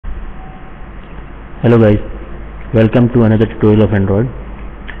Hello guys, welcome to another tutorial of Android.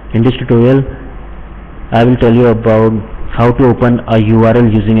 In this tutorial, I will tell you about how to open a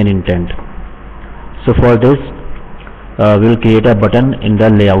URL using an intent. So for this, we will create a button in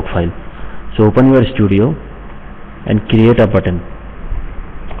the layout file. So open your studio and create a button.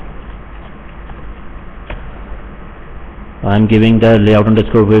 I am giving the layout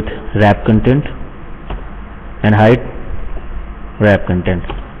underscore width wrap content and height wrap content.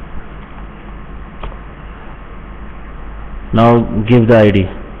 Now give the ID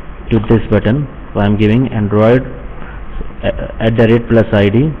to this button. So I am giving Android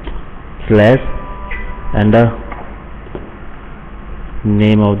 @+ID/ and the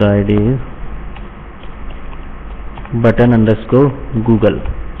name of the ID is button_Google.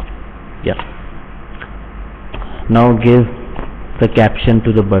 Yeah. Now give the caption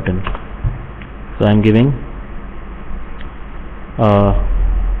to the button. So I am giving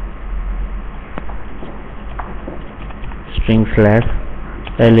string/launch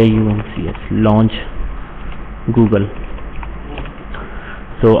launch Google.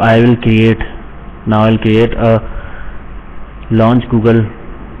 So I will create a launch Google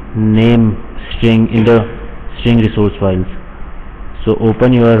name string in the string resource files. So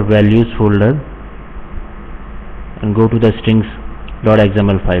open your values folder and go to the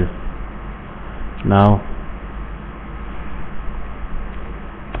strings.xml file. Now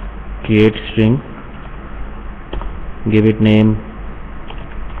create string, give it name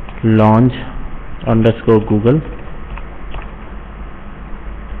launch_Google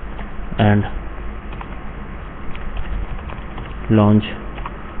and launch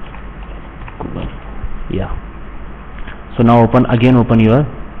Google. Yeah. So now open your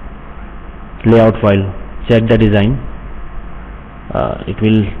layout file, check the design. It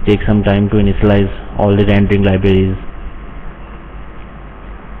will take some time to initialize all the rendering libraries.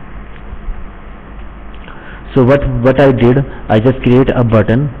 So what I did, I just create a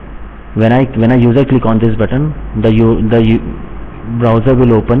button. When a user click on this button, the browser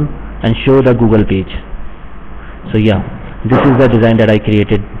will open and show the Google page. So yeah, this is the design that I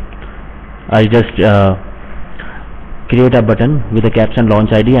created. I just create a button with a caption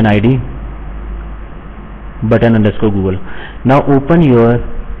launch ID and ID button_Google. Now open your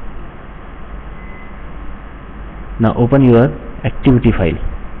activity file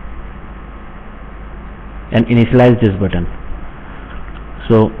and initialize this button.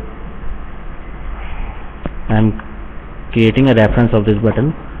 So I am creating a reference of this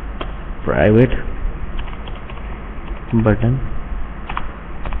button, private button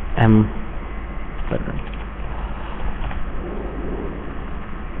m button.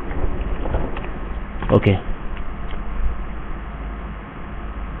 Okay.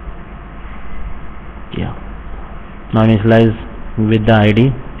 Yeah. Now initialize with the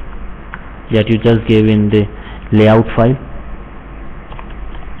ID that you just gave in the layout file.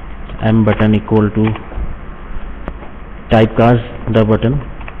 M button equal to typecast the button,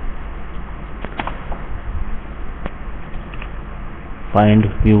 find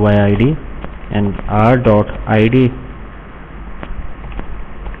UID and r.id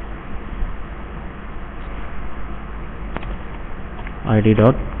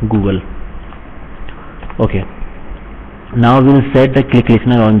id.google. Okay. Now we will set the click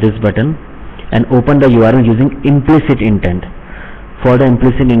listener on this button and open the URL using implicit intent. For the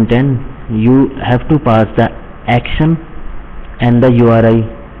implicit intent, you have to pass the action and the URI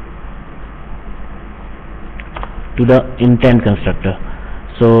to the intent constructor.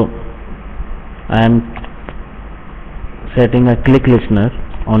 So I am setting a click listener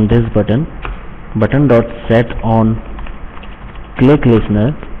on this button button.set on click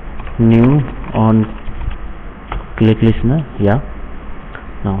listener new on click listener. Yeah.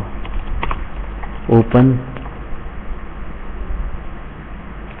 Now open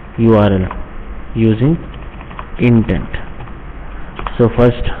URL using intent. So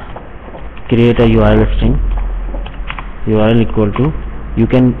first create a URL string, URL equal to, you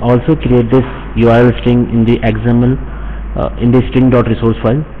can also create this URL string in the XML in the string.resource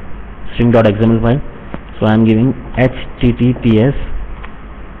file, string.xml file. So I am giving https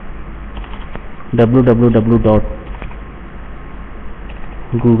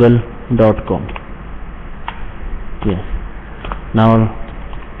www.google.com. Yes. Now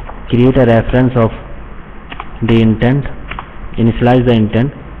create a reference of the intent, initialize the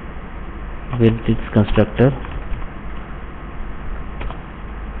intent with its constructor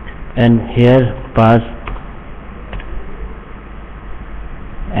and here pass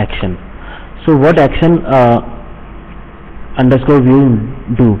action. So what action _view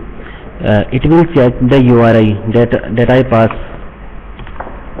do? It will check the URI that I pass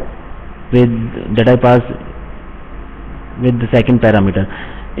with that I pass with the second parameter.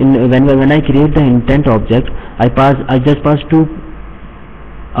 When I create the intent object, I just pass two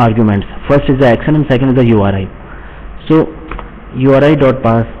arguments. First is the action and second is the URI. So URI dot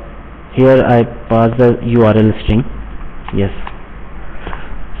pass, here I pass the URL string. Yes.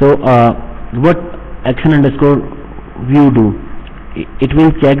 So what action underscore view do? It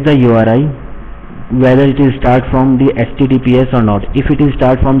will check the URI whether it is start from the HTTPS or not. If it is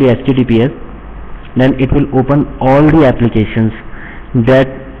start from the HTTPS, then it will open all the applications, that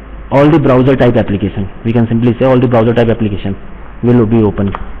all the browser type application, we can simply say all the browser type application will be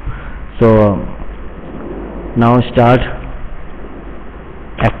open. So now start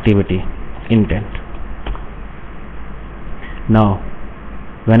activity intent. Now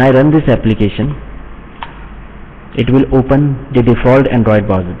when I run this application, it will open the default Android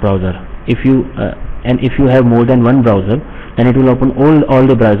browser. If you have more than one browser, then it will open all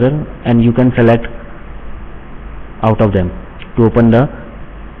the browser, and you can select out of them to open the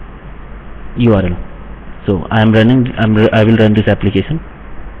URL. So I will run this application.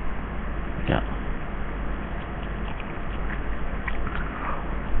 Yeah.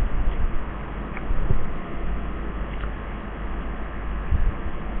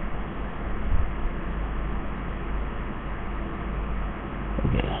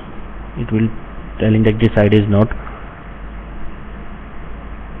 Okay. It will telling that this ID is not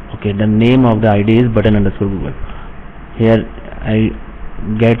okay. The name of the ID is button underscore Google. Here I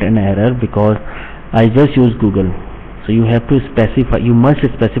get an error because I just use Google. So you have to specify, you must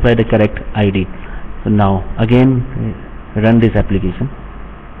specify the correct ID. So now again run this application.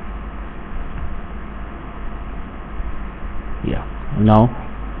 Yeah, now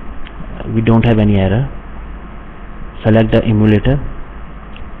we don't have any error. Select the emulator.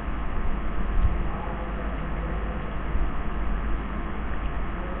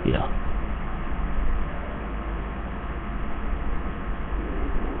 Yeah.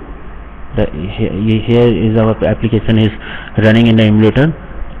 Here is our application is running in the emulator.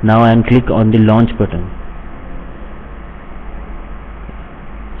 Now I am click on the launch button.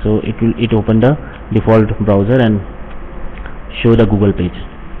 So it open the default browser and show the Google page.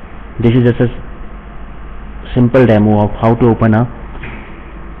 This is just a simple demo of how to open a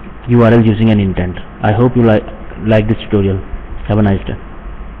URL using an intent. I hope you like this tutorial. Have a nice day.